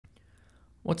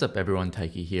What's up everyone,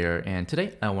 Taiki here, and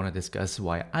today I want to discuss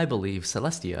why I believe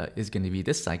Celestia is going to be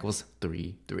this cycle's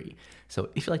 3-3. So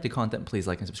if you like the content, please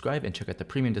like and subscribe and check out the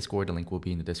premium Discord. The link will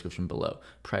be in the description below.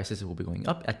 Prices will be going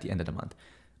up at the end of the month.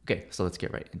 Okay, so let's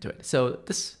get right into it. So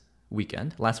last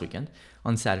weekend,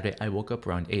 on Saturday, I woke up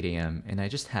around 8 a.m. and I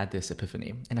just had this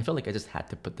epiphany. And I felt like I just had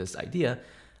to put this idea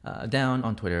down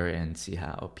on Twitter and see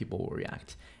how people will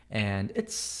react. And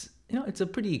it's a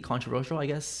pretty controversial, I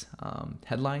guess,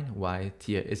 headline, why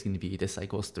TIA is going to be this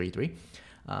cycle's 3-3. It's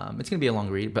going to be a long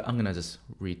read, but I'm going to just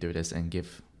read through this and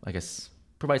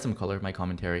provide some color, my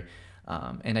commentary.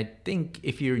 And I think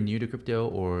if you're new to crypto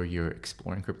or you're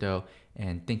exploring crypto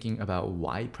and thinking about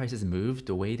why prices move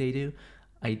the way they do,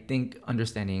 I think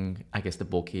understanding, the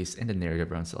bull case and the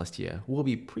narrative around Celestia will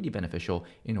be pretty beneficial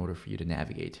in order for you to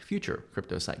navigate future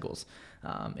crypto cycles.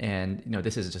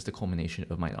 This is just a culmination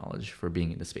of my knowledge for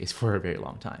being in the space for a very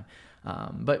long time.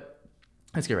 But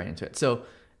let's get right into it. So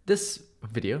this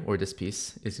video or this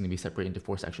piece is going to be separated into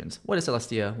 4 sections. What is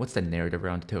Celestia? What's the narrative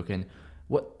around the token?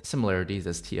 What similarities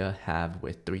does TIA have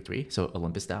with 3-3? So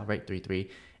Olympus style, right? 3-3,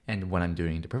 and what I'm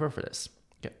doing to prepare for this.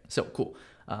 Okay, so cool.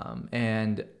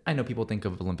 And I know people think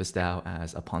of Olympus DAO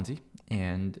as a Ponzi,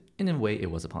 and in a way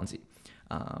it was a Ponzi.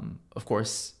 Of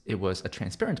course, it was a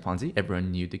transparent Ponzi.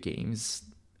 Everyone knew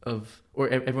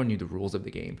everyone knew the rules of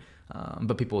the game,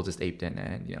 but people just aped in,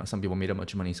 and some people made a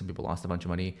bunch of money, some people lost a bunch of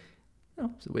money.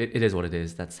 So it is what it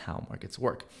is. That's how markets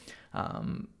work.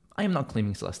 I am not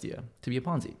claiming Celestia to be a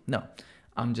Ponzi. No,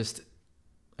 I'm just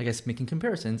making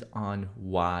comparisons on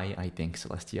why I think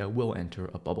Celestia will enter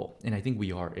a bubble. And I think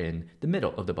we are in the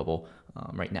middle of the bubble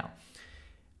right now.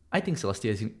 I think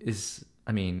Celestia is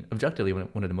objectively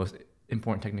one of the most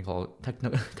important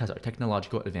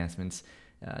technological advancements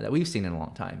that we've seen in a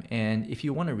long time. And if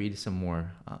you want to read some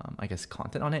more,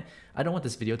 content on it, I don't want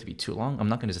this video to be too long. I'm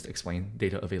not going to just explain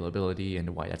data availability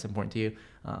and why that's important to you.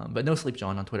 But No Sleep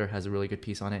John on Twitter has a really good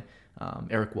piece on it.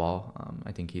 Eric Wall,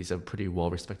 I think he's a pretty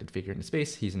well-respected figure in the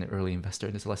space. He's an early investor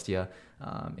in Celestia,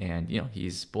 and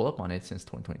he's bull up on it since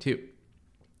 2022.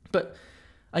 But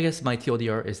I guess my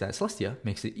TLDR is that Celestia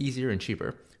makes it easier and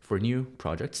cheaper for new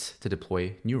projects to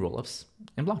deploy new rollups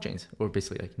and blockchains, or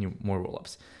basically more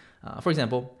rollups. For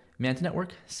example, Manta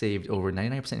Network saved over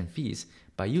 99% in fees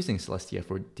by using Celestia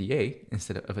for DA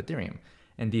instead of Ethereum.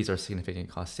 And these are significant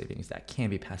cost savings that can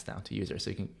be passed down to users.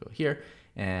 So you can go here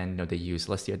and they use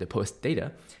Celestia to post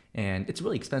data. And it's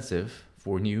really expensive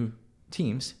for new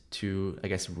teams to,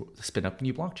 spin up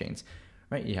new blockchains,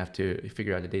 right? You have to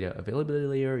figure out the data availability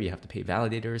layer. You have to pay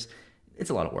validators. It's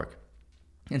a lot of work.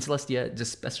 And Celestia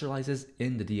just specializes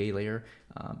in the DA layer,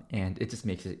 and it just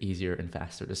makes it easier and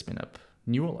faster to spin up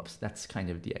new rollups. That's kind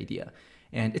of the idea.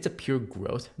 And it's a pure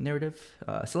growth narrative.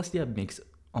 Celestia makes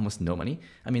almost no money.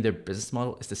 Their business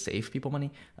model is to save people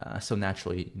money. So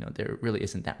naturally, there really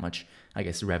isn't that much,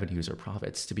 revenues or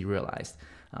profits to be realized.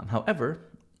 However,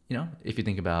 if you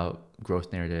think about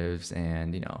growth narratives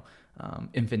and,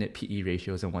 infinite PE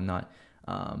ratios and whatnot,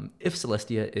 if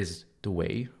Celestia is the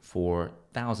way for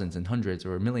thousands and hundreds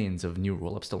or millions of new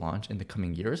rollups to launch in the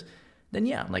coming years, then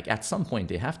yeah, at some point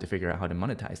they have to figure out how to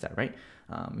monetize that, right?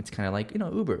 It's kind of like,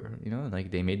 Uber,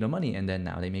 they made no money and then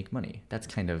now they make money. That's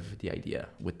kind of the idea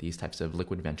with these types of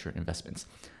liquid venture investments.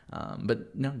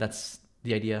 But no, that's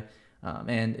the idea.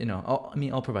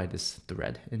 I'll provide this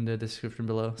thread in the description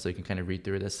below so you can kind of read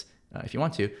through this if you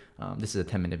want to. This is a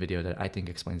 10-minute video that I think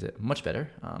explains it much better.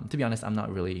 To be honest, I'm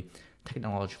not really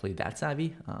technologically that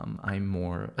savvy. I'm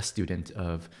more a student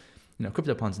of,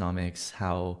 crypto ponzonomics,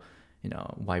 how,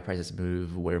 why prices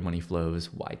move, where money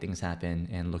flows, why things happen,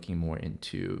 and looking more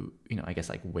into,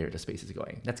 where the space is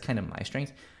going. That's kind of my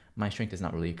strength. My strength is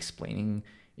not really explaining,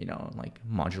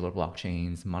 modular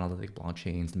blockchains, monolithic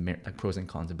blockchains, pros and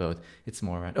cons of both. It's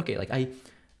more around, I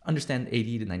understand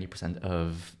 80 to 90%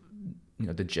 of,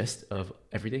 the gist of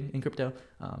everything in crypto.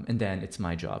 And then it's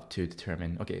my job to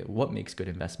determine, what makes good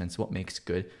investments, what makes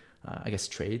good,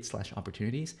 trades /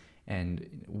 opportunities,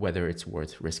 and whether it's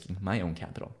worth risking my own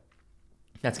capital.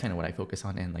 That's kind of what I focus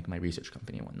on in my research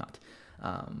company and whatnot.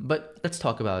 But let's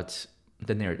talk about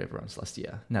the narrative around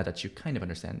Celestia now that you kind of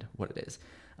understand what it is.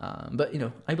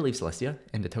 I believe Celestia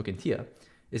and the token TIA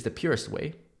is the purest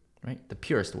way, right? The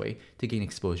purest way to gain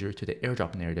exposure to the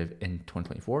airdrop narrative in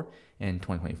 2024 and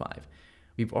 2025.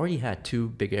 We've already had 2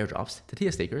 big airdrops to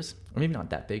TIA stakers, or maybe not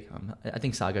that big. I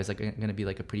think Saga is going to be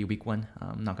a pretty weak one,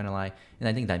 I'm not going to lie. And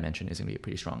I think Dimension is going to be a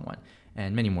pretty strong one.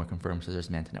 And many more confirmed, so there's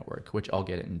Manta Network, which I'll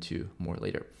get into more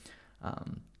later.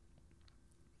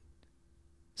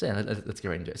 Let's get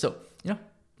right into it. So,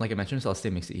 like I mentioned,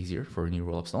 Celestia makes it easier for new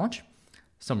rollups to launch.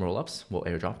 Some rollups will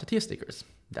airdrop to TIA stakers.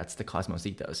 That's the Cosmos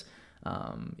ethos.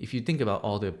 If you think about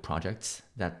all the projects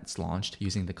that's launched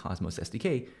using the Cosmos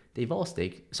SDK, they've all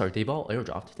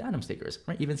airdropped to Atom stakers,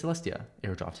 right? Even Celestia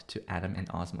airdropped to Atom and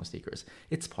Osmo stakers.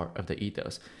 It's part of the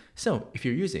ethos. So if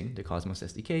you're using the Cosmos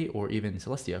SDK or even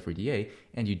Celestia for DA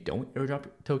and you don't airdrop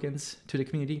tokens to the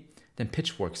community, then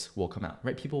pitchforks will come out,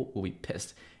 right? People will be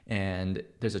pissed, and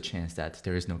there's a chance that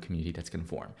there is no community that's going to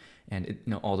form, and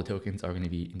all the tokens are going to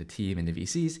be in the team and the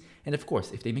VCs. And of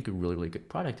course, if they make a really, really good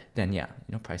product, then yeah,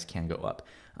 price can go up.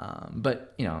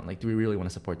 But do we really want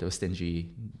to support those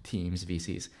stingy teams,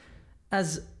 VCs?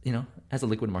 As as a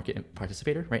liquid market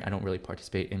participator, right? I don't really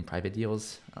participate in private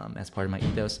deals as part of my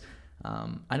ethos.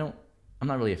 I'm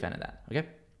not really a fan of that. Okay,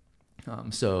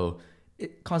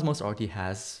 Cosmos already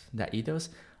has that ethos.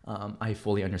 I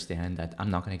fully understand that I'm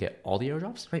not going to get all the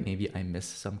airdrops, right? Maybe I miss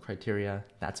some criteria,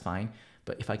 that's fine.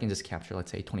 But if I can just capture,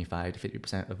 let's say 25 to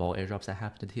 50% of all airdrops that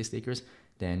happen to TIA stakers,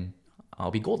 then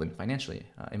I'll be golden financially,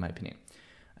 in my opinion.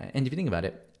 And if you think about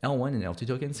it, L1 and L2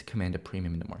 tokens command a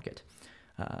premium in the market.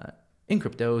 In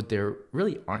crypto, there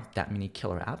really aren't that many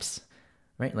killer apps,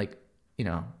 right?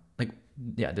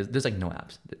 There's like no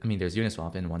apps. I mean, there's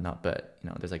Uniswap and whatnot, but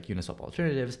there's like Uniswap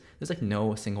alternatives. There's like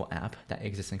no single app that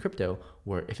exists in crypto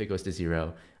where if it goes to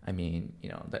zero, I mean,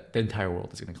 the entire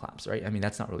world is going to collapse, right? I mean,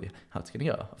 that's not really how it's going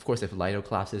to go. Of course, if Lido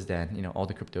collapses, then all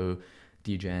the crypto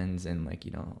degens and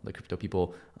the crypto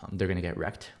people, they're going to get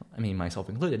wrecked. I mean, myself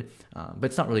included. But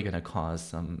it's not really going to cause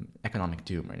some economic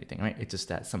doom or anything, right? It's just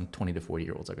that some 20 to 40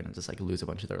 year olds are going to just lose a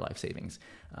bunch of their life savings,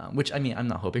 which I mean, I'm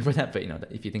not hoping for that, but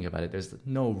if you think about it, there's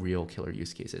no real killer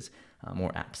use cases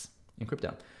or apps in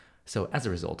crypto. So as a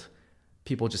result,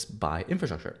 people just buy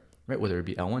infrastructure, right? Whether it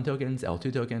be L1 tokens,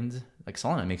 L2 tokens, like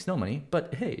Solana makes no money,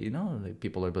 but hey,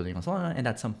 people are building on Solana, and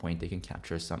at some point they can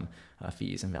capture some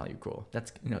fees and value accrual.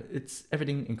 That's, it's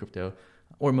everything in crypto,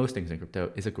 or most things in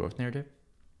crypto, is a growth narrative.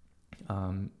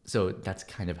 So that's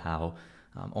kind of how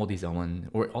all these L1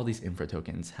 or all these infra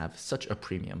tokens have such a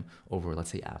premium over, let's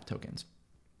say, app tokens.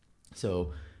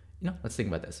 So, let's think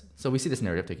about this. So we see this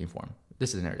narrative taking form.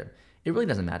 This is a narrative. It really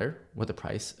doesn't matter what the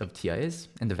price of TI is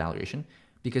and the valuation,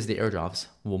 because the airdrops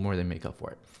will more than make up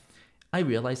for it. I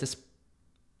realized this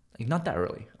not that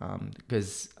early,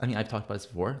 because I've talked about this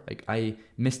before. I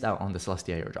missed out on the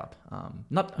Celestia airdrop.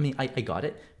 I got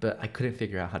it, but I couldn't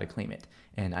figure out how to claim it,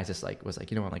 and I just was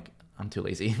I'm too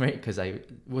lazy, right? Because I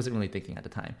wasn't really thinking at the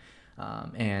time.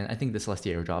 And I think the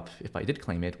Celestia airdrop, if I did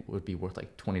claim it, would be worth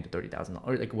 $20,000 to $30,000,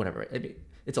 or whatever.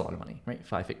 It's a lot of money,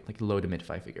 right? Low to mid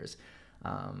 5 figures.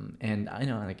 And I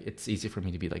know it's easy for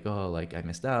me to be I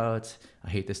missed out, I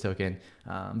hate this token.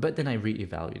 But then I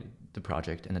reevaluated the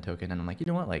project and the token, and I'm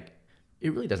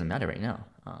it really doesn't matter right now.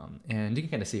 And you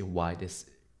can kind of see why this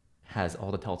has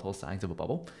all the telltale signs of a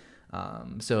bubble.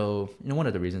 So one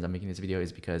of the reasons I'm making this video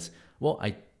is because,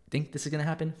 I think this is going to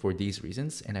happen for these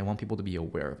reasons, and I want people to be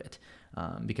aware of it.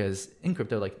 Because in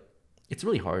crypto, it's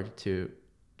really hard to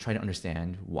try to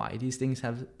understand why these things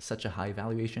have such a high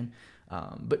valuation.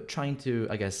 But trying to,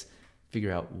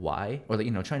 figure out why, or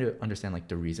trying to understand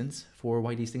the reasons for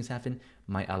why these things happen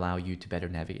might allow you to better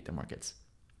navigate the markets.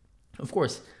 Of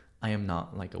course, I am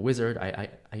not a wizard. I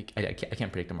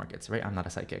can't predict the markets, right? I'm not a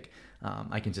psychic.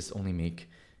 I can just only make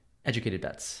educated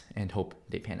bets and hope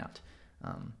they pan out.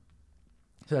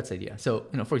 So that's the idea. So,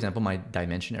 for example, my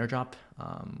Dimension airdrop,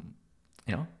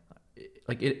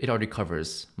 it already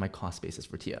covers my cost basis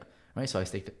for TIA, right? So I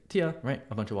staked TIA, right?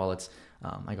 A bunch of wallets.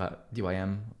 I got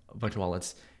DYM, a bunch of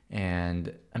wallets.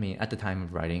 And at the time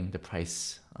of writing, the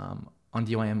price on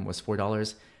DYM was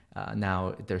 $4.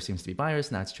 Now there seems to be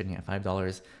buyers. Now it's trading at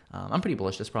 $5. I'm pretty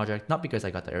bullish this project, not because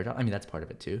I got the airdrop. That's part of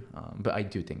it too. But I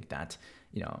do think that,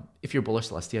 if you're bullish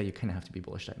Celestia, you kind of have to be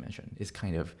bullish Dimension is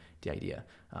kind of the idea.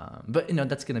 But,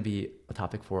 that's going to be a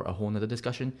topic for a whole nother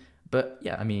discussion. But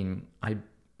yeah,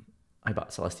 I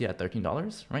bought Celestia at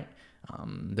 $13, right?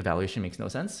 The valuation makes no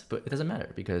sense, but it doesn't matter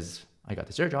because I got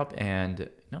this airdrop, and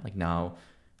now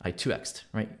I 2x'd,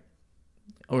 right?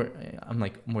 Or I'm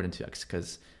more than 2x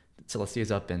because Celestia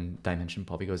is up and Dimension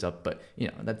probably goes up, but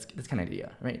that's kind of the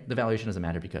idea, right? The valuation doesn't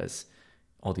matter because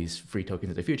all these free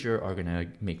tokens in the future are gonna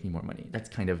make me more money. That's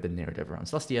kind of the narrative around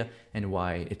Celestia and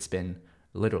why it's been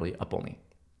literally up only.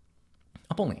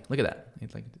 Up only, look at that.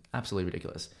 It's absolutely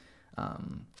ridiculous.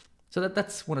 So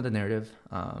that's one of the narrative.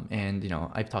 And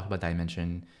I've talked about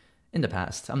Dimension in the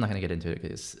past. I'm not gonna get into it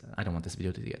because I don't want this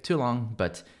video to get too long,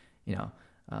 but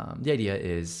the idea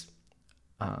is,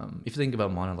 if you think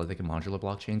about monolithic and modular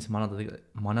blockchains,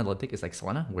 monolithic is like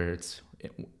Solana, where it's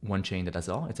one chain that does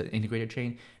it all. It's an integrated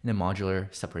chain, and then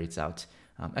modular separates out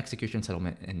execution,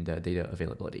 settlement, and data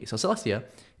availability. So Celestia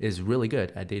is really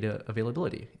good at data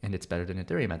availability, and it's better than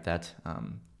Ethereum at that.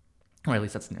 or at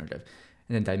least that's the narrative.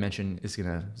 And then Dimension is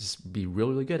gonna just be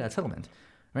really, really good at settlement,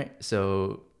 right?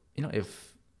 So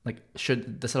if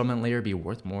should the settlement layer be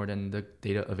worth more than the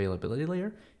data availability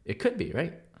layer? It could be,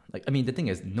 right? Like, I mean, the thing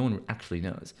is, no one actually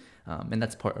knows, and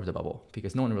that's part of the bubble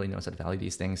because no one really knows how to value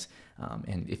these things.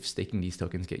 And if staking these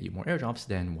tokens get you more airdrops,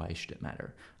 then why should it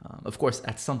matter? Of course,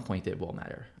 at some point it will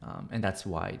matter, and that's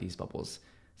why these bubbles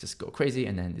just go crazy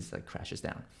and then this crashes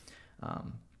down.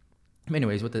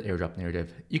 Anyways, with the airdrop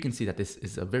narrative, you can see that this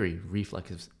is a very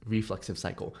reflexive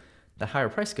cycle. The higher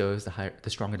price goes, the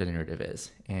stronger the narrative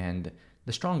is, and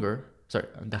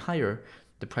the higher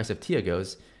the price of TIA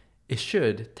goes, it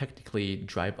should technically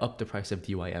drive up the price of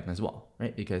DYM as well,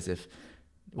 right? Because if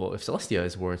Celestia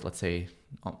is worth, let's say,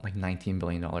 like $19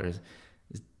 billion, is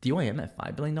DYM at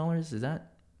 $5 billion? Is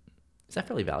that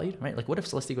fairly valued, right? Like, what if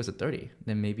Celestia goes to 30?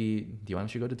 Then maybe DYM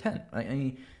should go to 10. I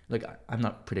mean, I'm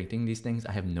not predicting these things.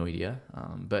 I have no idea.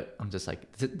 But I'm just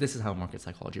like, this is how market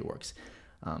psychology works.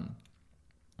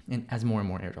 And as more and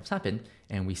more airdrops happen,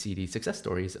 and we see these success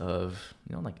stories of,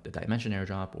 like the Dimension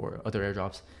airdrop or other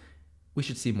airdrops, we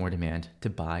should see more demand to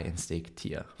buy and stake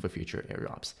TIA for future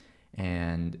airdrops.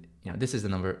 And this is the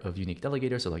number of unique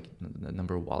delegators, so like the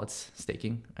number of wallets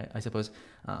staking, I suppose.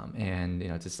 And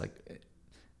just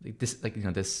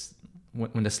this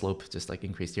when the slope just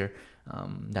increased here,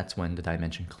 that's when the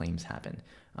Dimension claims happened.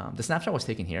 The snapshot was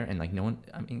taken here, and no one.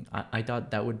 I mean, I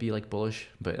thought that would be bullish,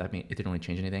 but I mean, it didn't really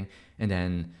change anything. And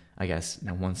then I guess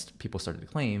once people started to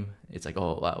claim, it's like,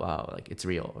 oh wow, it's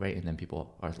real, right? And then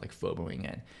people are FOMOing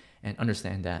in. And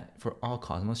understand that for all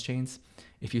Cosmos chains,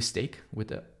 if you stake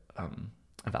with a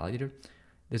validator,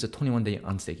 there's a 21-day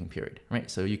unstaking period,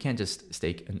 right? So you can't just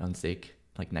stake and unstake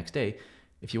next day.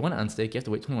 If you want to unstake, you have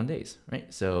to wait 21 days,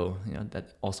 right? So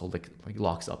that also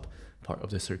locks up part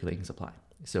of the circulating supply.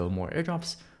 So more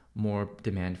airdrops, more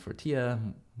demand for TIA,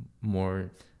 more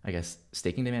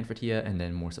staking demand for TIA, and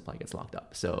then more supply gets locked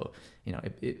up. So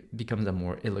it becomes a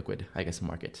more illiquid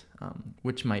market,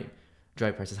 which might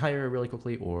drive prices higher really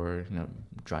quickly, or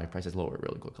drive prices lower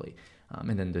really quickly.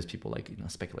 And then there's people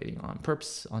speculating on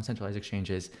perps on centralized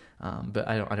exchanges, but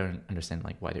I don't understand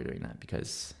why they're doing that,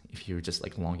 because if you're just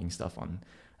longing stuff on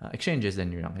exchanges,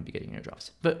 then you're not going to be getting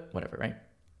airdrops. But whatever, right?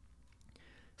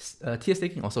 TIA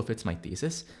staking also fits my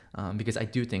thesis, because I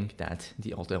do think that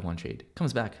the Alt L1 trade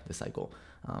comes back this cycle.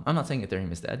 I'm not saying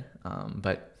Ethereum is dead,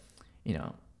 but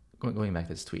going back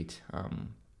to this tweet,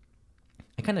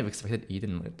 I kind of expected ETH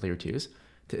and layer 2s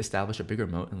to establish a bigger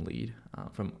moat and lead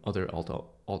from other Alt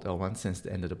L1 since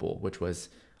the end of the bull, which was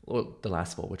the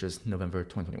last bull, which was November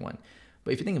 2021.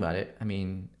 But if you think about it, I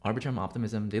mean, Arbitrum,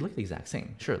 Optimism, they look the exact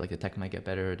same. Sure, the tech might get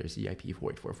better, there's EIP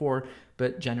 4844,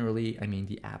 but generally, I mean,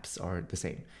 the apps are the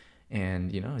same.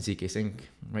 And, ZK Sync,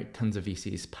 right? Tons of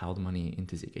VCs piled money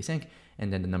into ZK Sync.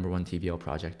 And then the number one TVL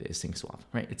project is SyncSwap,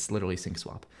 right? It's literally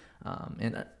SyncSwap.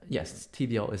 And yes,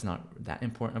 TVL is not that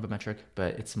important of a metric,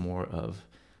 but it's more of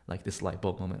this light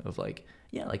bulb moment of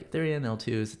Ethereum,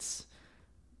 L2s, it's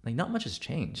not much has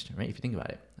changed, right? If you think about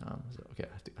it. So, okay,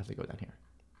 I have to go down here.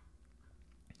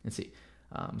 Let's see.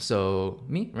 So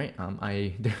me, right?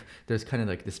 There's kind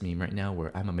of this meme right now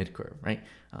where I'm a mid curve, right?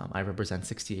 I represent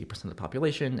 68% of the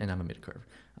population, and I'm a mid curve,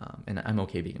 and I'm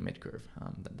okay being a mid curve.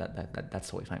 That's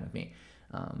totally fine with me.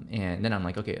 And then I'm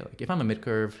okay, if I'm a mid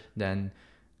curve, then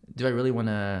do I really want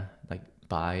to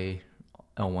buy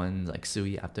L1s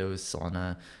Sui, Aptos,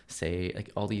 Solana, say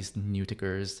all these new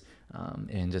tickers,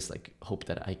 and just hope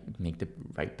that I make the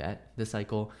right bet this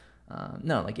cycle?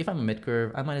 No, if I'm a mid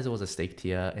curve, I might as well just stake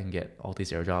TIA and get all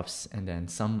these airdrops, and then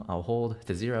some I'll hold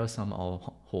to 0, some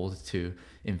I'll hold to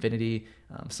infinity,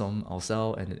 some I'll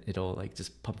sell, and it'll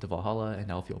just pump to Valhalla,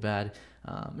 and I'll feel bad.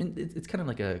 And it's kind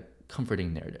of a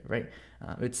comforting narrative, right?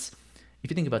 It's, if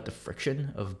you think about the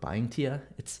friction of buying TIA,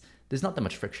 there's not that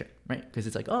much friction, right? Because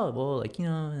it's I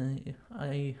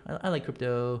like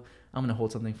crypto. I'm gonna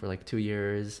hold something for 2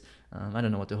 years. I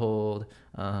don't know what to hold.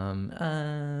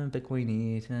 Bitcoin,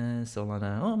 ETH,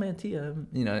 Solana. Oh man, TIA.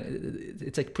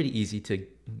 It's pretty easy to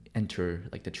enter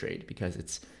the trade because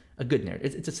it's a good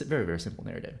narrative. It's a very, very simple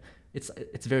narrative.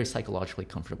 It's very psychologically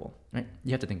comfortable, right?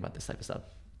 You have to think about this type of stuff.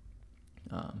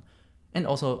 And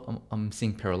also, I'm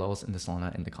seeing parallels in the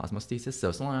Solana and the Cosmos thesis.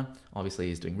 So Solana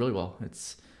obviously is doing really well.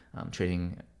 It's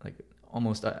trading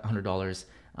almost $100.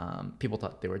 People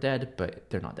thought they were dead, but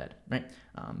they're not dead, right?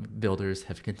 Builders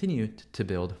have continued to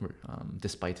build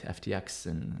despite FTX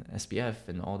and SBF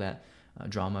and all that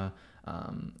drama,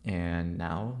 and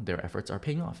now their efforts are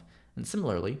paying off. And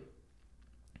similarly,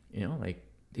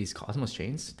 these Cosmos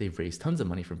chains, they've raised tons of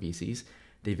money from VCs.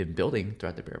 They've been building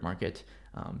throughout the bear market.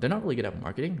 They're not really good at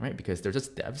marketing, right? Because they're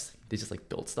just devs. They just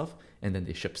build stuff and then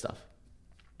they ship stuff.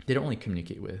 they don't really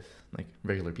communicate with like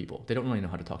regular people. They don't really know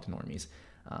how to talk to normies.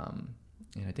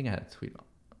 And I think I had a tweet.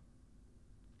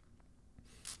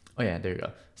 Oh yeah, there you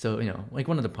go. So like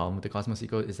one of the problems with the Cosmos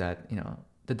eco is that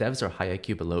the devs are high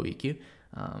IQ but low EQ,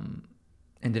 and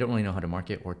they don't really know how to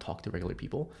market or talk to regular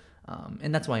people.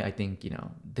 And that's why I think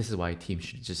this is why teams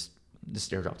should just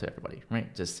airdrop to everybody,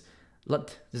 right? Just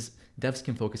devs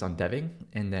can focus on deving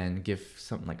and then give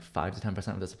something like 5 to 10%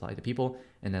 of the supply to people,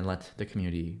 and then let the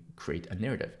community create a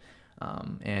narrative.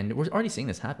 And we're already seeing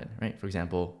this happen, right? For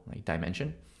example, like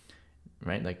Dimension,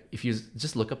 right? Like if you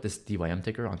just look up this DYM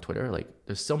ticker on Twitter, like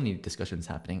there's so many discussions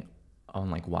happening on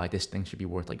like why this thing should be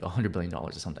worth like $100 billion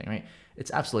or something, right?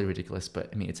 It's absolutely ridiculous, but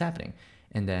I mean, it's happening.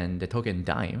 And then the token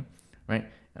Dime, right?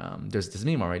 There's this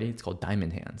meme already. It's called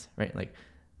Diamond Hands, right? Like,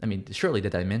 I mean, surely the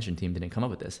Dimension team didn't come up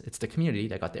with this. It's the community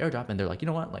that got the airdrop, and they're like, you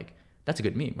know what? Like, that's a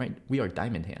good meme, right? We are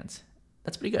Diamond Hands.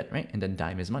 That's pretty good, right? And then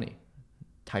dime is money.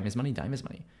 Time is money, dime is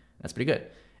money. That's pretty good.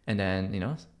 And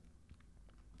then,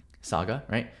 Saga,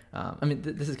 right? I mean,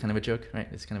 this is kind of a joke, right?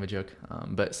 It's kind of a joke.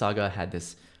 But Saga had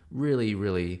this really,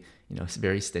 really,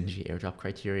 very stingy airdrop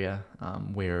criteria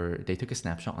where they took a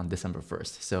snapshot on December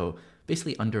 1st. So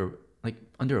basically under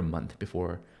a month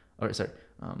before, or sorry,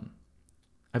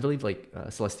 I believe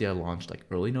Celestia launched like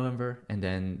early November, and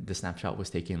then the snapshot was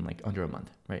taken like under a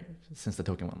month, right? Since the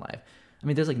token went live. I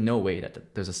mean, there's like no way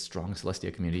that there's a strong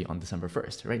Celestia community on December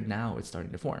 1st. Right now, it's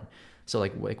starting to form. So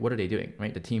like what are they doing,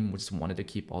 right? The team just wanted to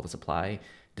keep all the supply.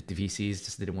 The VCs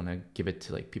just didn't want to give it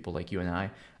to like people like you and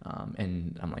I.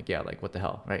 And I'm like, yeah, like what the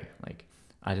hell, right? Like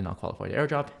I did not qualify the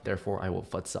airdrop, therefore I will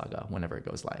FUD Saga whenever it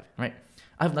goes live, right?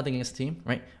 I have nothing against the team,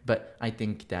 right? But I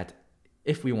think that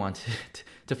if we want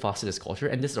to foster this culture,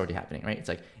 and this is already happening, right? It's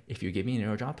like, if you give me an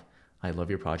airdrop, I love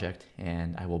your project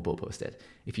and I will bull post it.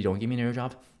 If you don't give me an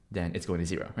airdrop, then it's going to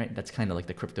zero, right? That's kind of like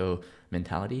the crypto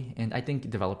mentality. And I think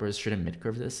developers shouldn't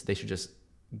mid-curve this. They should just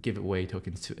give away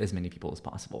tokens to as many people as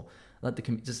possible.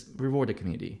 Just reward the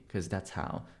community, because that's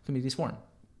how communities form.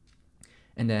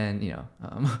 And then,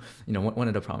 one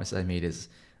of the promises I made is,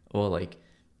 well, like,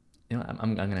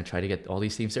 I'm going to try to get all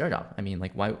these teams to airdrop. I mean,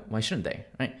 like, why shouldn't they,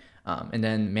 right? And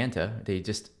then Manta, they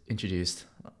just introduced,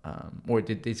 or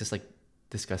they just like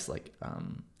discuss like,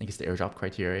 I guess the airdrop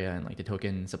criteria and like the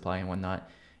token supply and whatnot,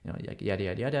 like yada,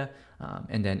 yada, yada.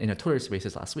 And then in a Twitter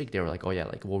spaces last week, they were like, oh yeah,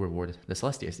 like we'll reward the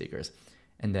Celestia stakers.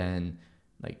 And then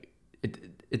like,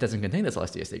 it doesn't contain the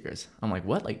Celestia stakers. I'm like,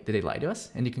 what? Like, did they lie to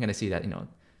us? And you can kind of see that,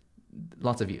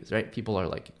 lots of views, right? People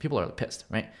are pissed,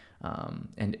 right?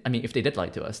 And I mean, if they did lie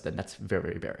to us, then that's very,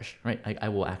 very bearish, right? I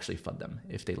will actually fund them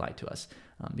if they lied to us,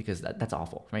 because that's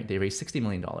awful, right? They raised $60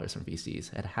 million from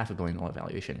VCs at $500 million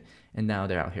valuation, and now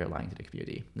they're out here lying to the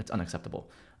community. That's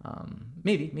unacceptable.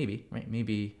 Maybe, right?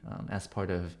 Maybe as part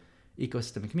of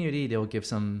ecosystem and community, they'll give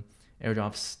some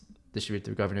airdrops distributed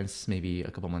through governance. Maybe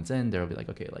a couple months in, they'll be like,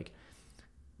 okay, like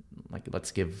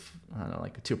let's give, I don't know,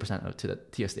 like 2% to the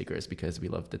TIA stakers because we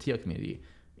love the TIA community.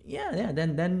 Yeah.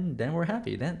 Then we're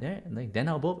happy. Then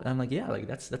I'll vote. I'm like, yeah, like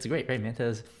that's great, right?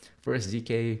 Manta's first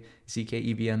ZK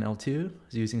EVM L2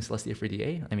 is using Celestia for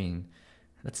DA. I mean,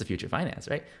 that's the future of finance,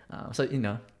 right? So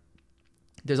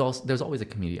there's always a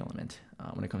community element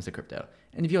when it comes to crypto.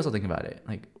 And if you also think about it,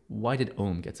 like, why did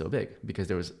Ohm get so big? Because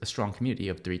there was a strong community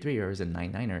of 3-3ers and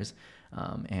 9-9ers,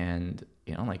 and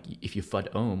like if you FUD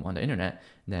Ohm on the internet,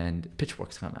 then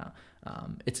pitchforks come out.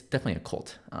 It's definitely a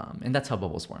cult, and that's how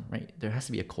bubbles form, right? There has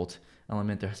to be a cult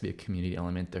element, there has to be a community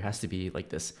element, there has to be like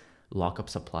this lockup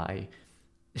supply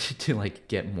to like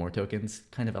get more tokens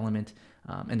kind of element,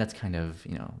 and that's kind of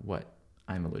what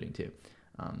I'm alluding to.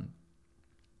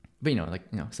 But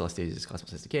Celestia uses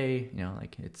Cosmos SDK,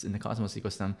 like it's in the Cosmos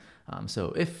ecosystem.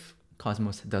 So if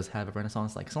Cosmos does have a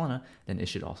renaissance like Solana, then it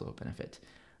should also benefit.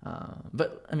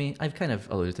 But I mean, I've kind of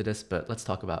alluded to this, but let's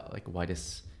talk about like why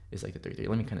this is like the 3-3.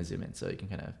 Let me kind of zoom in so you can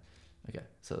kind of, okay,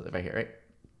 so right here, right?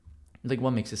 Like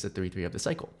what makes this a 3-3 of the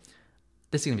cycle?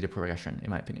 This is gonna be the progression, in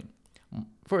my opinion.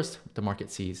 First, the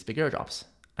market sees big airdrops.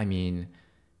 I mean,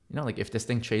 like if this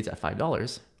thing trades at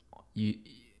 $5, you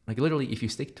like literally if you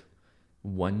staked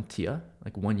one TIA,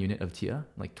 like one unit of TIA,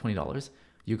 like $20,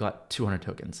 you got 200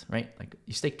 tokens, right? Like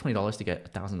you stake $20 to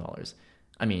get $1,000.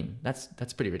 I mean, that's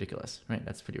pretty ridiculous, right?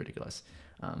 That's pretty ridiculous.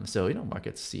 So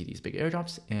markets see these big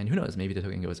airdrops, and who knows, maybe the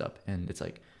token goes up, and it's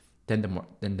like then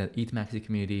the ETH Maxi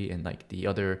community and like the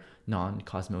other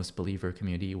non-Cosmos believer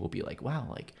community will be like,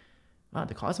 wow,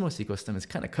 the Cosmos ecosystem is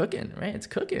kind of cooking, right? It's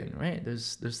cooking, right?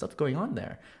 There's stuff going on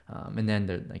there, and then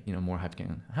there like more hype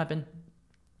can happen,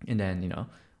 and then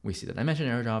we see the Dimension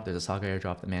airdrop, there's a Saga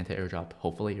airdrop, the Manta airdrop,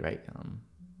 hopefully, right?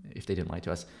 If they didn't lie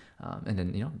to us, and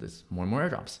then there's more and more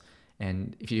airdrops.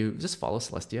 And if you just follow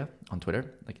Celestia on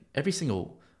Twitter, like every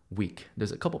single week,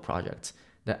 there's a couple projects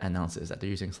that announces that they're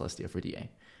using Celestia for DA.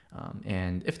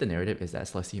 And if the narrative is that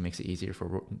Celestia makes it easier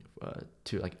for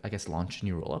to like, I guess, launch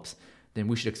new rollups, then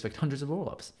we should expect hundreds of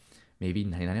rollups. Maybe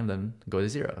 99 of them go to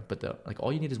zero, but like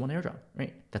all you need is one airdrop,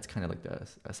 right? That's kind of like the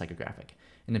psychographic.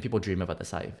 And then people dream about the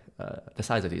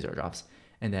size of these airdrops.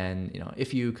 And then, you know,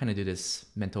 if you kind of do this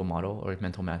mental model or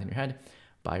mental math in your head,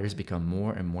 buyers become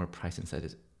more and more price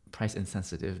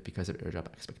insensitive because of airdrop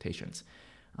expectations.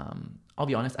 I'll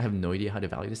be honest, I have no idea how to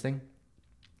value this thing,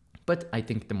 but I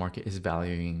think the market is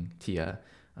valuing TIA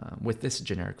with this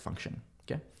generic function.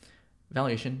 Okay,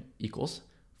 valuation equals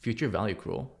future value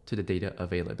accrual to the data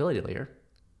availability layer.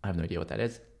 I have no idea what that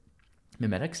is.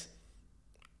 Mimetics,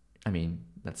 I mean,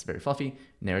 that's very fluffy.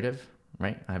 Narrative,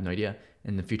 right? I have no idea.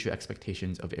 And the future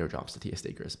expectations of airdrops to TIA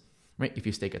stakers, right? If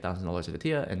you stake $1,000 at the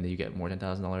TIA and then you get more than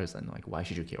 $1,000, then like, why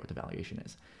should you care what the valuation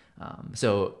is?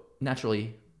 So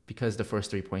naturally, because the first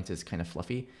 3 points is kind of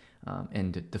fluffy,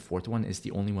 and the fourth one is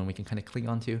the only one we can kind of cling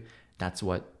on to, that's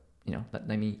what, you know,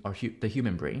 I mean, the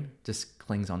human brain just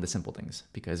clings on to simple things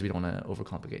because we don't want to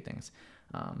overcomplicate things.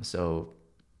 So,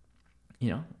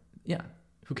 you know, yeah,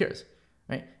 who cares,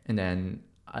 right? And then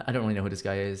I don't really know who this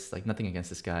guy is, like nothing against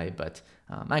this guy, but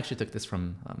I actually took this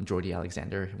from Jordi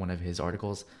Alexander, one of his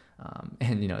articles.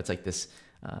 And, you know, it's like this,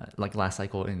 like last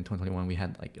cycle in 2021, we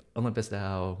had like Olympus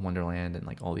DAO, Wonderland, and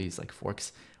like all these like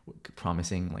forks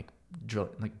promising like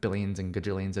billions and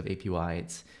gajillions of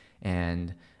APYs.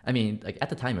 And I mean, like at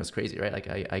the time it was crazy, right? Like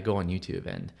I go on YouTube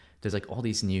and there's like all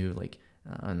these new like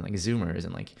Zoomers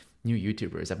and like new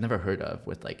YouTubers I've never heard of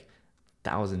with like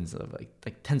thousands of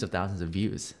like tens of thousands of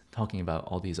views talking about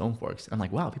all these own forks. I'm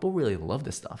like, wow, people really love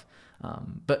this stuff.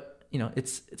 But you know,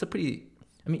 it's a pretty,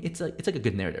 I mean, it's like a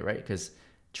good narrative, right? Because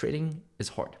trading is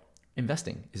hard,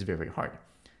 investing is very, very hard.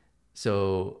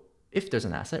 So if there's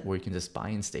an asset where you can just buy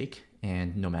and stake,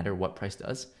 and no matter what price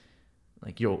does,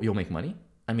 like you'll make money.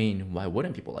 I mean, why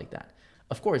wouldn't people like that?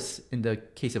 Of course, in the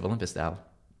case of Olympus DAO,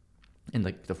 in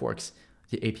like the forks,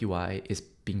 the APY is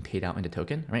being paid out in the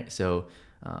token, right? So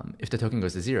if the token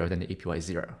goes to zero, then the APY is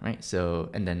zero, right? So,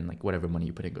 and then like whatever money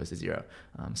you put in goes to zero.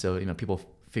 So, you know, people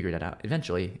figure that out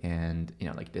eventually. And, you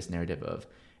know, like this narrative of,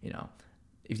 you know,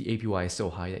 if the APY is so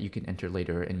high that you can enter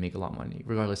later and make a lot of money,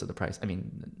 regardless of the price. I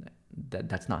mean,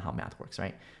 that's not how math works,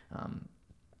 right?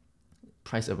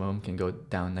 Price of Ohm can go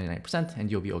down 99% and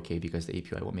you'll be okay because the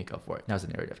API will make up for it. Now's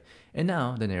the narrative. And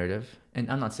now the narrative, and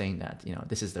I'm not saying that, you know,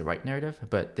 this is the right narrative,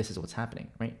 but this is what's happening,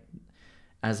 right?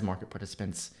 As market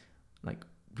participants, like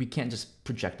we can't just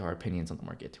project our opinions on the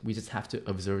market. We just have to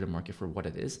observe the market for what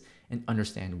it is and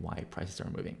understand why prices are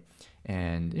moving.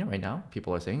 And, you know, right now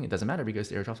people are saying it doesn't matter because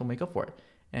the airdrops will make up for it.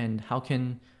 And how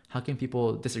can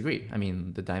people disagree? I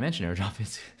mean, the Dimension airdrop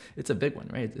it's a big one,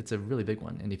 right? It's a really big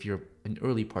one. And if you're an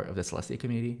early part of the Celestia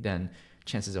community, then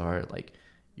chances are like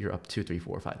you're up 2, 3,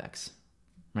 4, 5x,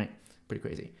 right? Pretty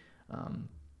crazy.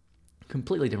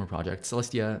 Completely different project.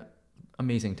 Celestia,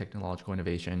 amazing technological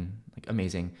innovation, like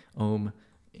amazing. Ohm,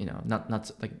 you know,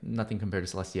 not like nothing compared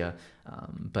to Celestia,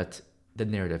 but the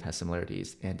narrative has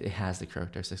similarities and it has the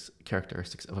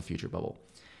characteristics of a future bubble.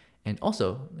 And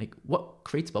also, like, what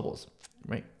creates bubbles,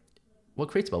 right? What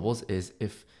creates bubbles is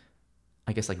if,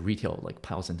 I guess, like retail like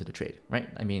piles into the trade, right?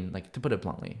 I mean, like to put it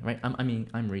bluntly, right?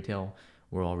 I'm retail.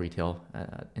 We're all retail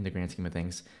in the grand scheme of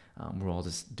things. We're all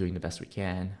just doing the best we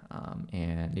can,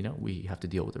 and you know we have to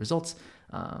deal with the results.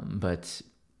 But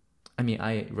I mean,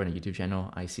 I run a YouTube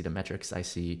channel. I see the metrics. I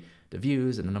see the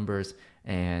views and the numbers.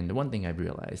 And the one thing I've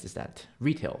realized is that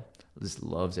retail just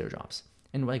loves airdrops.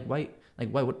 And like why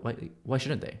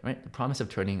shouldn't they, right? The promise of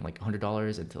turning like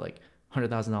 $100 into like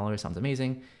 $100,000 sounds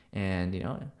amazing. And, you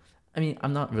know, I mean,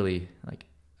 I'm not really like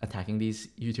attacking these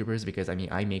YouTubers because I'm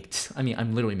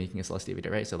literally making a Celestia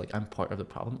video, right? So like I'm part of the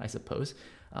problem, I suppose.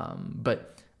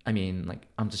 But I mean, like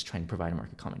I'm just trying to provide a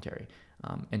market commentary.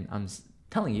 And I'm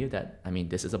telling you that, I mean,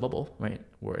 this is a bubble, right?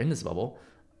 We're in this bubble.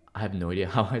 I have no idea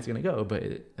how it's going to go, but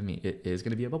it is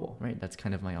going to be a bubble, right? That's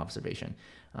kind of my observation.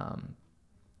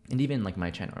 And even like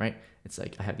my channel, right? It's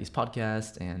like I have these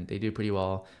podcasts and they do pretty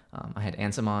well. I had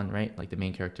Ansem on, right? Like the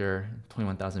main character,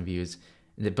 21,000 views.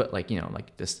 But like, you know,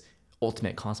 like this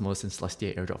ultimate Cosmos and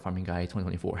Celestia airdrop farming guy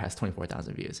 2024 has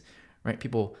 24,000 views, right?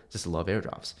 People just love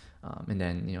airdrops. And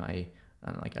then, you know, I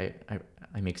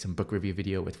make some book review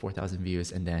video with 4,000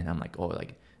 views. And then I'm like, oh,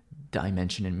 like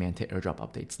Dimension and Manta airdrop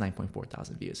updates, 9.4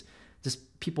 thousand views.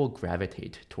 Just people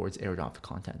gravitate towards airdrop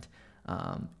content.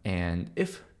 And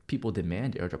if people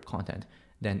demand airdrop content,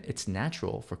 then it's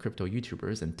natural for crypto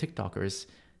YouTubers and TikTokers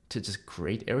to just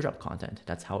create airdrop content.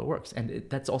 That's how it works. And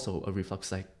that's also a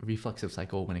reflexive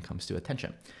cycle when it comes to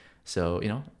attention. So, you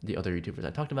know, the other YouTubers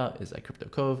I talked about is like Crypto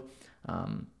Cove.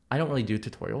 I don't really do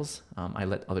tutorials. I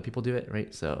let other people do it,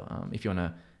 right? So if you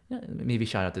wanna, maybe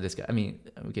shout out to this guy. I mean,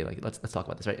 okay, like let's talk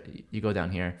about this, right? You go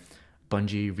down here,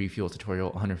 Bungie refuel tutorial,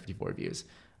 154 views.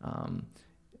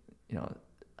 You know,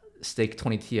 stake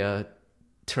 20 TIA,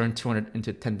 turn 200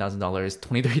 into $10,000,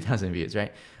 23,000 views,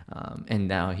 right? And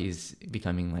now he's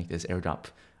becoming like this airdrop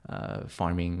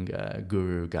farming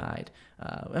guru guide.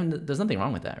 And there's nothing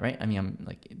wrong with that, right? I mean, I'm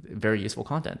like very useful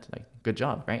content, like good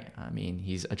job, right? I mean,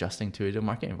 he's adjusting to the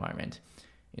market environment,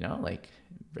 you know, like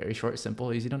very short,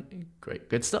 simple, easy to, great,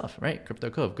 good stuff, right? Crypto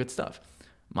Cove, good stuff.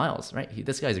 Miles, right?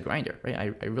 This guy's a grinder,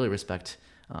 right? I really respect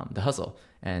the hustle.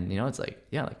 And, you know, it's like,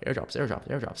 yeah, like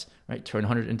airdrops, right? Turn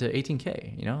 100 into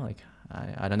 18K, you know, like,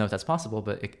 I don't know if that's possible,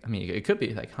 but I mean, it could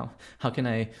be. Like, how can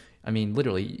I mean,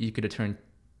 literally, you could have turned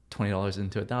 $20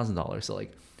 into $1,000. So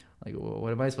like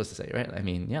what am I supposed to say, right? I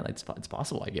mean, yeah, it's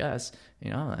possible, I guess.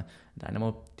 You know,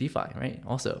 Dynamo DeFi, right?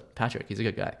 Also, Patrick, he's a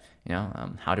good guy. You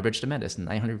know, How to Bridge to Metis,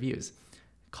 900 views.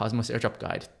 Cosmos Airdrop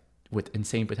Guide with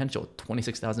insane potential,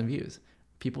 26,000 views.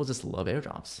 People just love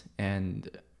airdrops. And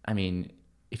I mean,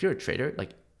 if you're a trader,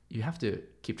 like you have to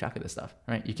keep track of this stuff,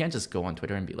 right? You can't just go on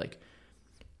Twitter and be like,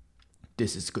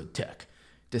 this is good tech.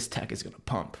 This tech is gonna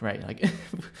pump, right? Like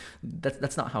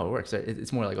that's not how it works. Right?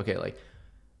 It's more like, okay, like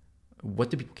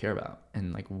what do people care about,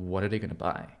 and like what are they gonna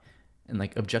buy, and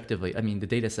like objectively, I mean, the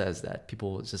data says that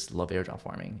people just love airdrop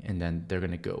farming, and then they're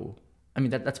gonna go. I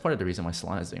mean, that's part of the reason why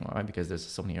Solana is doing well, right? Because there's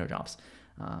so many airdrops,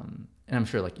 and I'm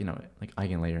sure like, you know, like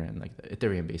Eigenlayer and like the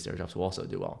Ethereum-based airdrops will also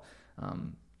do well.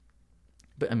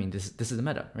 But I mean, this is the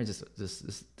meta, right? Just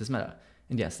this meta,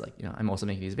 and yes, like, you know, I'm also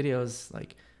making these videos,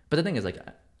 like, but the thing is like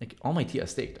all my TIA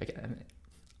staked. Like,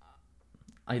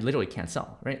 I literally can't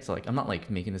sell, right? So like, I'm not like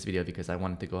making this video because I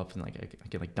wanted to go up and like I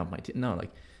can like dump my TIA. No,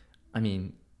 like, I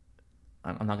mean,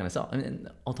 I'm not gonna sell. I mean,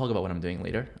 I'll talk about what I'm doing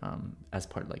later, as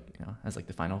part, like, you know, as like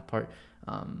the final part.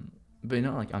 But you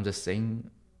know, like I'm just saying,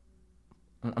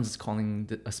 I'm just calling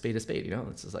a spade a spade. You know,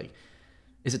 it's just like,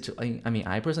 is it too? I mean,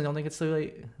 I personally don't think it's too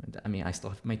late. I mean, I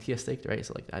still have my TIA staked, right?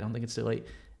 So like, I don't think it's too late.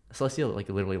 Celestia like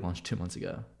literally launched 2 months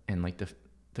ago, and like to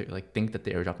like think that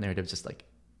the airdrop narrative just like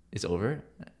is over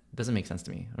doesn't make sense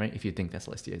to me, right? If you think that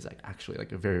Celestia is like actually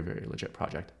like a very, very legit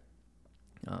project.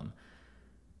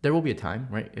 There will be a time,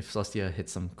 right, if Celestia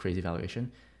hits some crazy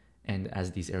valuation, and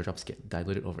as these airdrops get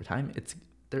diluted over time,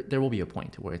 there will be a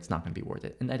point where it's not going to be worth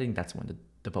it, and I think that's when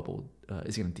the bubble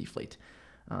is going to deflate.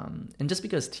 And just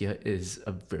because TIA is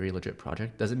a very legit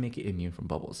project doesn't make it immune from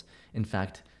bubbles. In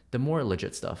fact, the more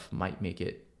legit stuff might make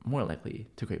it more likely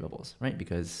to create bubbles, right?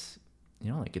 Because,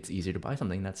 you know, like it's easier to buy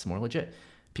something that's more legit.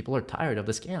 People are tired of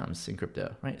the scams in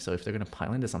crypto, right? So if they're going to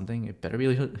pile into something, it better be,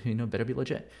 you know, better be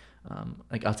legit.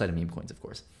 Like outside of meme coins, of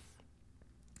course.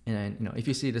 And, you know, if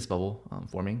you see this bubble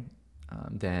forming,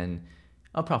 then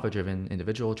a profit-driven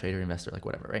individual, trader, investor, like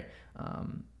whatever, right?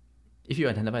 If you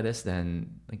identify this,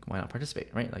 then like why not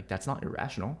participate, right? Like that's not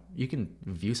irrational. You can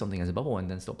view something as a bubble and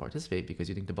then still participate because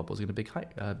you think the bubble is going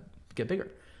to get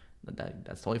bigger.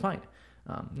 That's totally fine.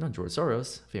 You know, George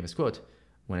Soros, famous quote,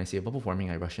 when I see a bubble forming,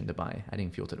 I rush in to buy, adding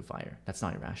fuel to the fire. That's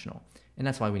not irrational. And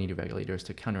that's why we need regulators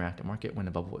to counteract the market when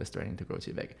the bubble is threatening to grow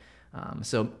too big.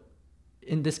 So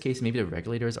in this case, maybe the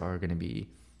regulators are going to be,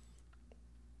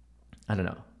 I don't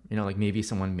know, you know, like maybe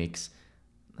someone makes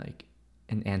like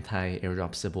an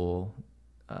anti-airdrop Sybil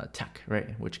tech,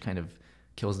 right? Which kind of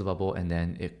kills the bubble, and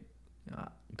then it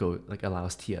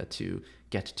allows TIA to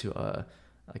get to a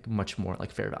like much more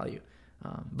like fair value.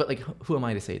 But like, who am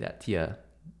I to say that TIA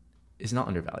is not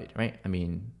undervalued, right? I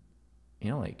mean,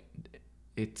 you know, like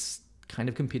it's kind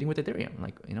of competing with Ethereum.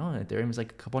 Like, you know, Ethereum is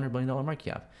like a couple $100 billion market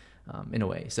cap in a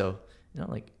way. So, you know,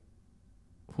 like,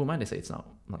 who am I to say it's not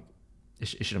like it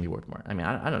shouldn't be worth more? I mean,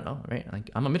 I don't know, right?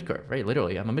 Like I'm a mid curve, right?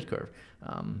 Literally, I'm a mid curve.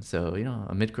 So, you know,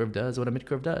 a mid curve does what a mid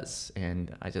curve does,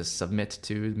 and I just submit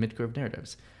to mid curve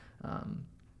narratives.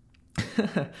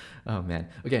 Oh man.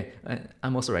 Okay,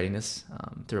 I'm also writing this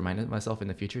to remind myself in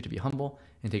the future to be humble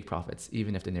and take profits,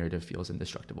 even if the narrative feels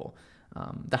indestructible.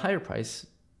 The higher the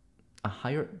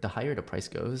price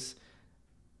goes,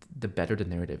 the better the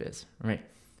narrative is, right?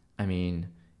 I mean,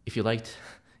 if you liked,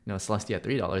 you know, Celestia at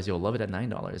 $3, you'll love it at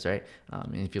 $9, right?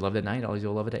 And if you love it at $9,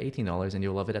 you'll love it at $18, and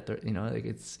you'll love it at you know, like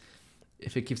it's,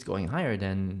 if it keeps going higher,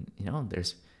 then, you know,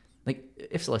 there's like,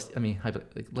 if Celestia, I mean,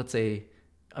 like, let's say,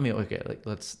 I mean, okay, like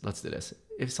let's do this.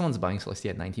 If someone's buying Celestia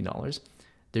at $19,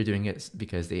 they're doing it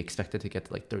because they expect it to get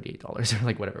to like $38 or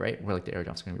like whatever, right? Where like the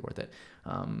airdrop's gonna be worth it.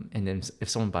 And then if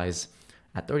someone buys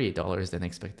at $38, then they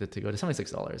expect it to go to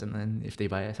 $76. And then if they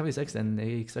buy at 76, then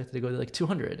they expect it to go to like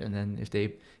 200. And then if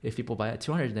people buy at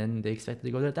 200, then they expect it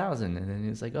to go to 1,000. And then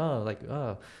it's like, you know, like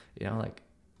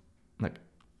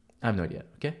I have no idea.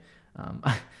 Okay.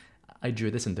 I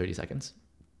drew this in 30 seconds,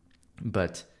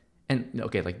 but, and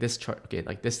okay, like this chart, okay,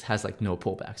 like this has like no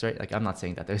pullbacks, right? Like I'm not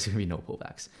saying that there's gonna be no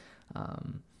pullbacks.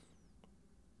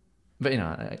 But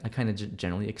I kind of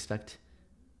generally expect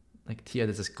like TIA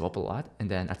to just go up a lot, and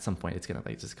then at some point it's gonna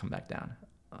like just come back down,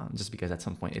 just because at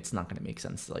some point it's not gonna make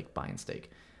sense to like buy and stake.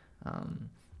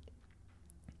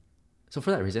 So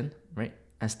for that reason, right,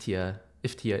 as TIA,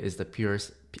 if TIA is the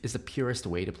purest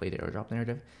way to play the airdrop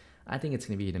narrative, I think it's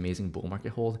gonna be an amazing bull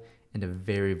market hold and a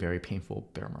very, very painful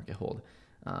bear market hold.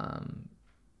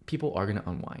 People are gonna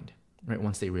unwind, right,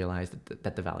 once they realize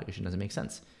that the valuation doesn't make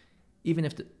sense. Even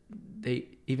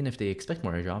if they expect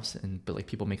more airdrops, but like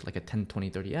people make like a 10,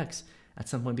 20, 30x, at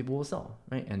some point people will sell,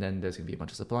 right? And then there's gonna be a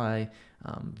bunch of supply.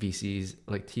 VCs,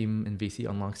 like team and VC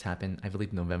unlocks happen, I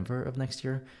believe, November of next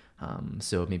year.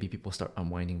 So maybe people start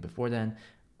unwinding before then.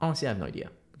 Honestly, I have no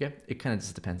idea. Okay, it kind of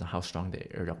just depends on how strong the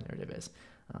airdrop narrative is.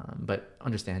 But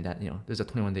understand that there's a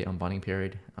 21-day unbonding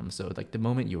period. So like the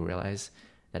moment you realize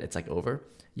that it's like over,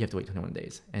 you have to wait 21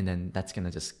 days, and then that's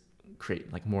gonna just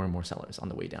create like more and more sellers on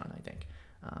the way down, I think.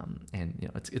 And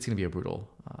it's gonna be a brutal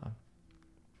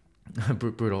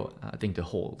thing to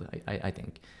hold, I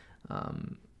think.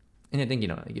 And I think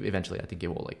eventually I think it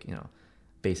will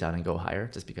base out and go higher,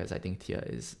 just because I think TIA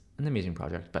is an amazing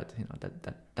project, but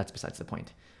that's besides the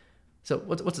point. So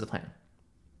what's the plan?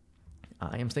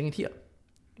 I am staying in TIA.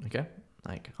 Okay,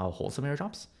 like I'll hold some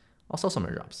airdrops, I'll sell some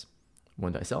airdrops.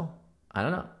 When do I sell? I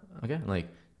don't know. Okay, like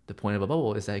the point of a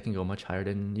bubble is that it can go much higher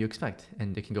than you expect,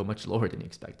 and it can go much lower than you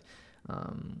expect.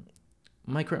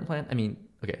 My current plan,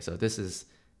 okay, so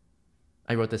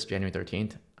I wrote this January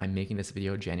 13th. I'm making this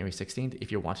video January 16th.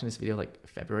 If you're watching this video like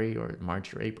February or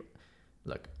March or April,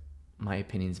 look, my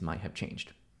opinions might have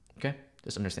changed. Okay,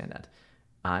 just understand that.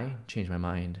 I change my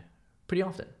mind pretty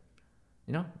often.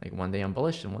 Like one day I'm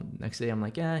bullish, and next day I'm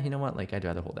like, yeah, you know what? Like I'd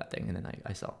rather hold that thing, and then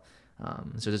I sell.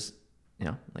 So just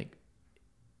like,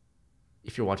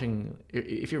 if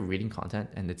you're reading content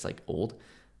and it's like old,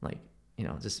 like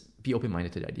just be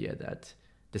open-minded to the idea that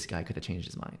this guy could have changed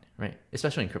his mind, right?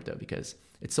 Especially in crypto, because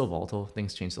it's so volatile,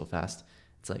 things change so fast.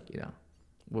 It's like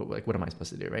what am I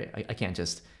supposed to do, right? I can't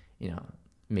just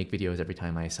make videos every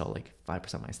time I sell like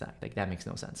 5% of my stack. Like that makes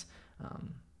no sense. I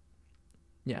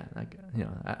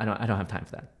don't have time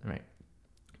for that, right?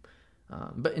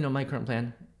 But my current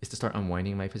plan is to start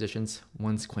unwinding my positions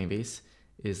once Coinbase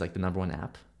is like the #1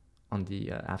 app on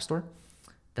the App Store.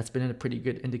 That's been a pretty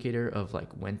good indicator of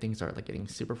like when things are like getting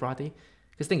super frothy.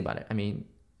 Because think about it.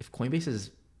 If Coinbase is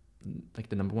like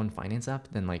the #1 finance app,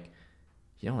 then like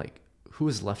who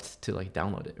is left to like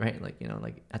download it, right?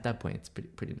 Like at that point it's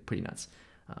pretty nuts.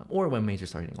 Or when majors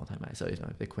start hitting all-time highs. So if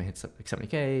Bitcoin hits like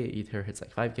 70K, Ether hits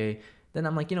like 5K, then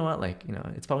I'm like,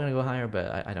 it's probably gonna go higher,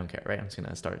 but I don't care, right? I'm just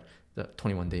gonna start the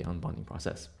 21-day unbonding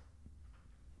process.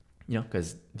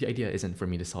 Because the idea isn't for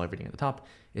me to sell everything at the top.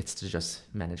 It's to just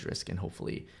manage risk and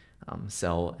hopefully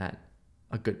sell at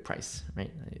a good price,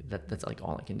 right? That's like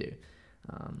all I can do.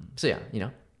 So yeah,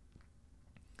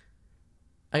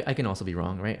 I can also be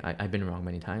wrong, right? I've been wrong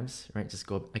many times, right? Just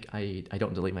go, like I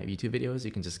don't delete my YouTube videos.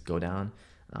 You can just go down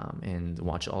and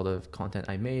watch all the content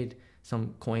I made.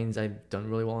 Some coins I've done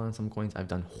really well on, some coins I've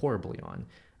done horribly on.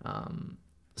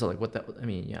 So like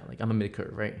like I'm a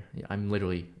mid-curve, right? Yeah, I'm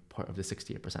literally part of the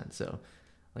 68%. So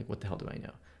like what the hell do I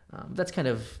know? That's kind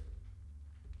of,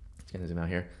 it's gonna zoom out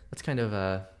here. That's kind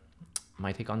of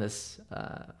my take on this.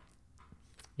 I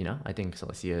think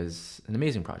Celestia is an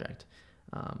amazing project.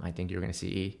 I think you're gonna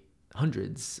see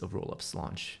hundreds of rollups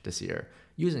launch this year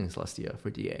using Celestia for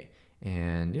DA.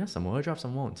 And some will airdrop,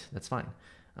 some won't. That's fine.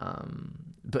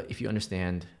 But if you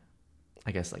understand,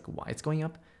 I guess, like why it's going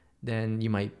up, then you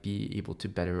might be able to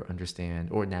better understand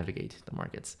or navigate the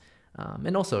markets.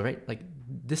 And also, right, like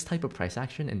this type of price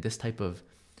action and this type of,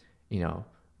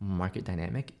 market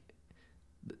dynamic,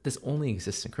 this only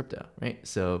exists in crypto, right?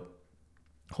 So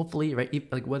hopefully,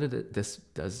 right, like whether this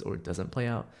does or doesn't play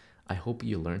out, I hope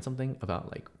you learn something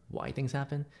about like why things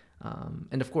happen.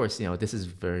 And of course, this is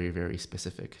very, very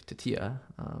specific to TIA,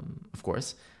 of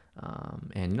course.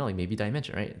 And like maybe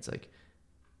Dimension, right? It's like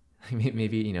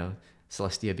maybe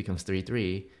Celestia becomes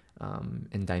 3-3,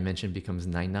 and Dimension becomes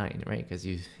 9-9, right? Because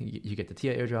you get the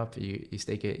TIA airdrop, you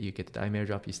stake it, you get the Dime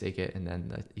airdrop, you stake it, and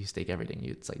then you stake everything.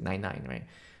 It's like 9-9, right?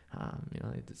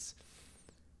 It's,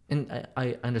 and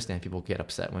I understand people get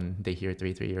upset when they hear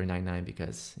 3-3 or 9-9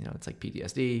 because it's like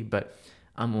PTSD, but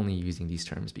I'm only using these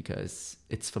terms because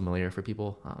it's familiar for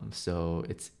people. So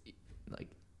it's like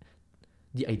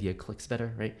the idea clicks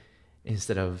better, right?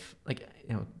 Instead of like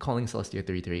calling Celestia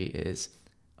 3-3 is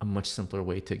a much simpler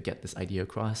way to get this idea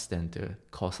across than to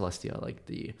call Celestia like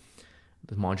the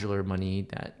the modular money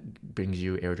that brings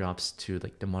you airdrops to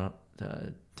like to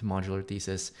modular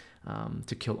thesis,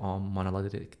 to kill all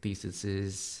monolithic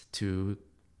theses, to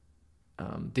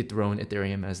dethrone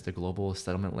Ethereum as the global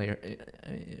settlement layer.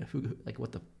 Like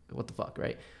what the fuck,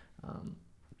 right?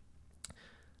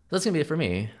 That's gonna be it for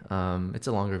me. It's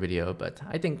a longer video, but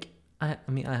I think I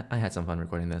had some fun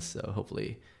recording this, so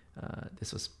hopefully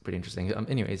this was pretty interesting.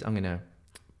 Anyways, I'm gonna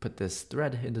put this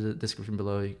thread into the description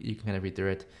below. You can kind of read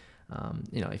through it.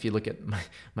 If you look at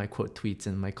my quote tweets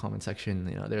in my comment section,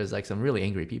 there's like some really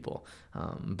angry people.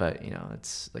 But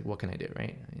it's like, what can I do,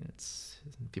 right? It's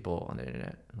people on the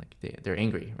internet, like they're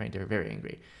angry, right? They're very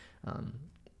angry.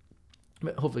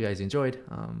 But hopefully you guys enjoyed.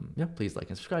 Please like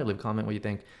and subscribe, leave a comment what you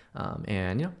think.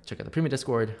 And check out the premium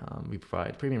Discord. We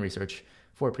provide premium research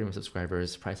for premium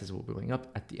subscribers. Prices will be going up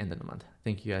at the end of the month.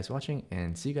 Thank you guys for watching,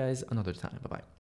 and see you guys another time. Bye-bye.